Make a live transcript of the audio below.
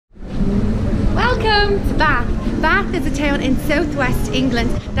Welcome to Bath. Bath is a town in southwest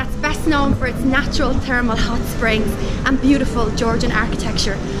England that's best known for its natural thermal hot springs and beautiful Georgian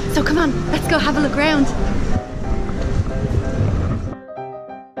architecture. So come on, let's go have a look around.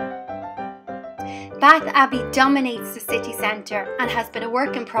 Bath Abbey dominates the city centre and has been a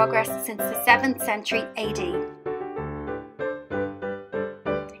work in progress since the 7th century AD.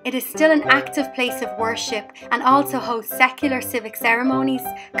 It is still an active place of worship and also hosts secular civic ceremonies,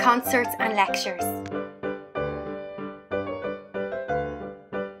 concerts and lectures.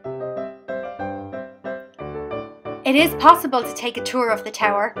 It is possible to take a tour of the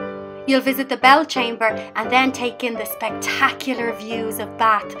tower. You'll visit the bell chamber and then take in the spectacular views of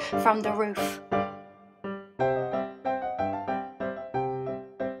Bath from the roof.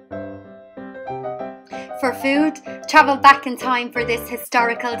 For food, travel back in time for this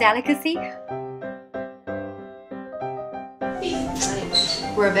historical delicacy.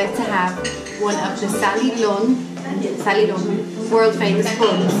 We're about to have one of the Sally Lunn world famous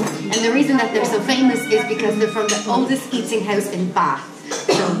buns, and the reason that they're so famous is because they're from the oldest eating house in Bath.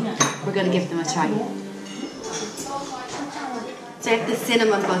 So we're going to give them a try. So I have the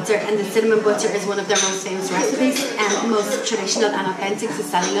cinnamon butter, and the cinnamon butter is one of their most famous recipes and most traditional and authentic to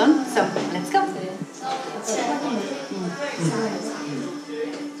Sally Lunn. So let's go.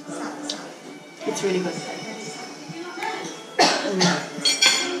 It's really good.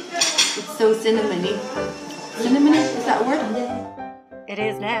 It's so cinnamony. Cinnamony? Is that a word? It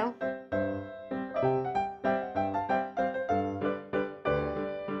is now.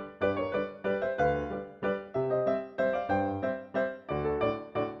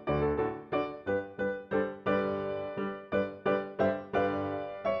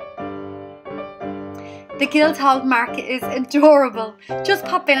 The Guildhall Market is adorable. Just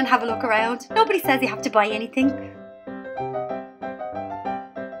pop in and have a look around. Nobody says you have to buy anything.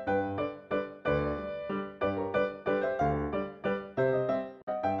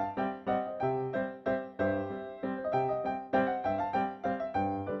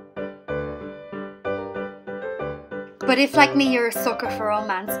 But if, like me, you're a sucker for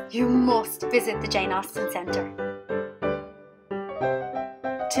romance, you must visit the Jane Austen Centre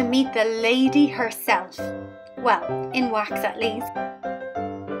to meet the lady herself. Well, in wax at least.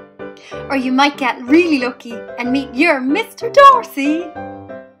 Or you might get really lucky and meet your Mr. Darcy.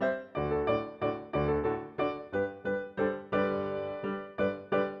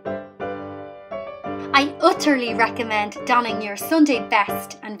 I utterly recommend donning your Sunday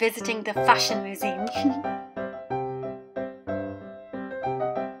best and visiting the Fashion Museum.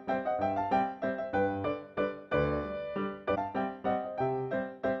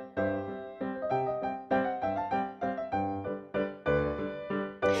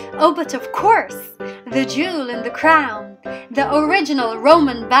 Oh, but of course, the jewel in the crown, the original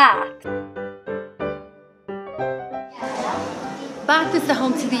Roman bath. Bath is the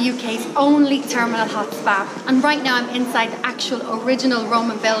home to the UK's only terminal hot spa, and right now I'm inside the actual original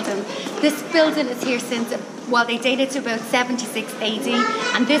Roman building. This building is here since, well, they date it to about 76 AD,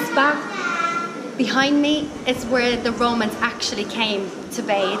 and this bath behind me is where the Romans actually came to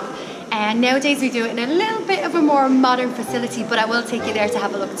bathe. And nowadays we do it in a little bit of a more modern facility, but I will take you there to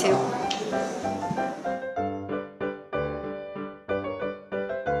have a look too.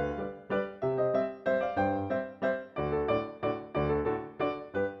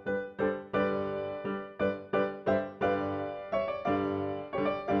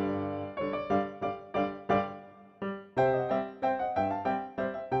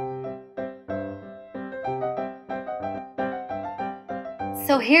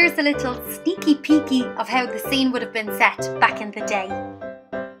 So here's a little sneaky peeky of how the scene would have been set back in the day.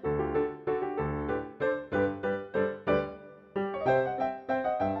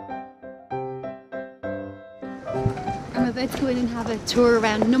 I'm about to go in and have a tour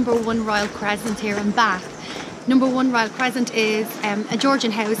around number 1 Royal Crescent here in Bath. Number 1 Royal Crescent is a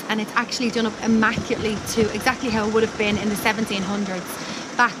Georgian house, and it's actually done up immaculately to exactly how it would have been in the 1700s.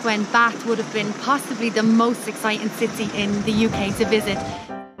 Back when Bath would have been possibly the most exciting city in the UK to visit.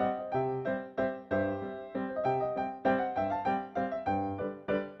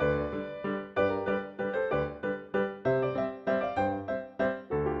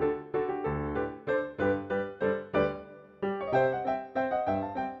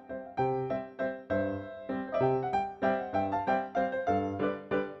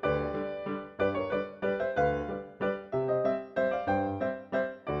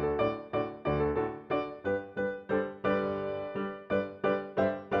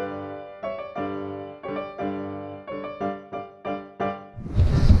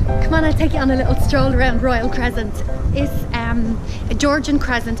 Come on, I'll take you on a little stroll around Royal Crescent. It's a Georgian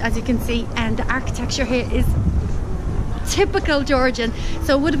crescent, as you can see, and the architecture here is typical Georgian.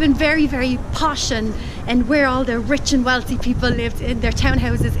 So it would have been very, very posh and where all the rich and wealthy people lived in their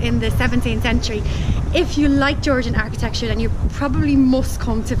townhouses in the 17th century. If you like Georgian architecture, then you probably must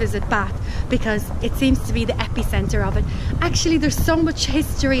come to visit Bath, because it seems to be the epicenter of it. Actually, there's so much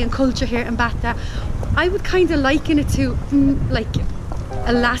history and culture here in Bath that I would kind of liken it to like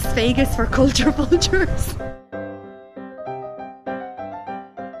a Las Vegas for culture vultures.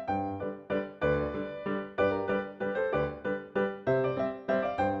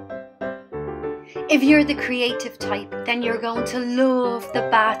 If you're the creative type, then you're going to love the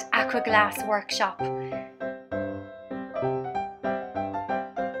Bath Aqua Glass workshop.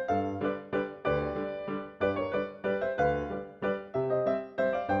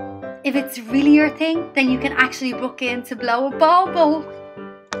 If it's really your thing, then you can actually book in to blow a bubble.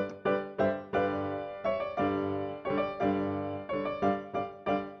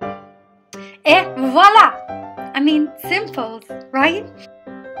 Et voila! I mean, simple, right?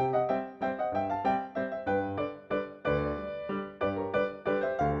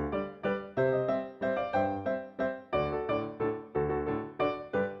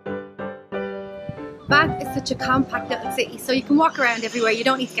 Bath is such a compact little city, so you can walk around everywhere. You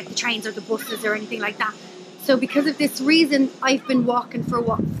don't need to get the trains or the buses or anything like that. So because of this reason, I've been walking for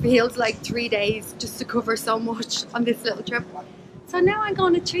what feels like 3 days just to cover so much on this little trip. So now I'm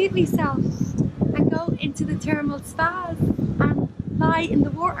going to treat myself and go into the thermal spas and lie in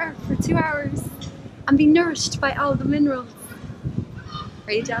the water for 2 hours and be nourished by all the minerals.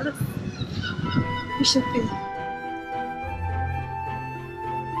 Are you jealous? You should be.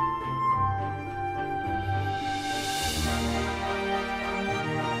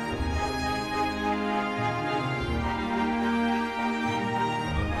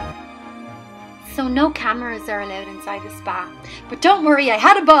 So no cameras are allowed inside the spa. But don't worry, I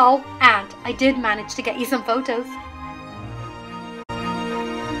had a ball and I did manage to get you some photos.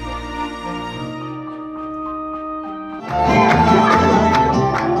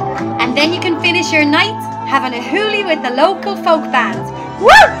 And then you can finish your night having a hoolie with the local folk band.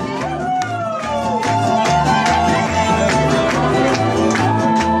 Woo!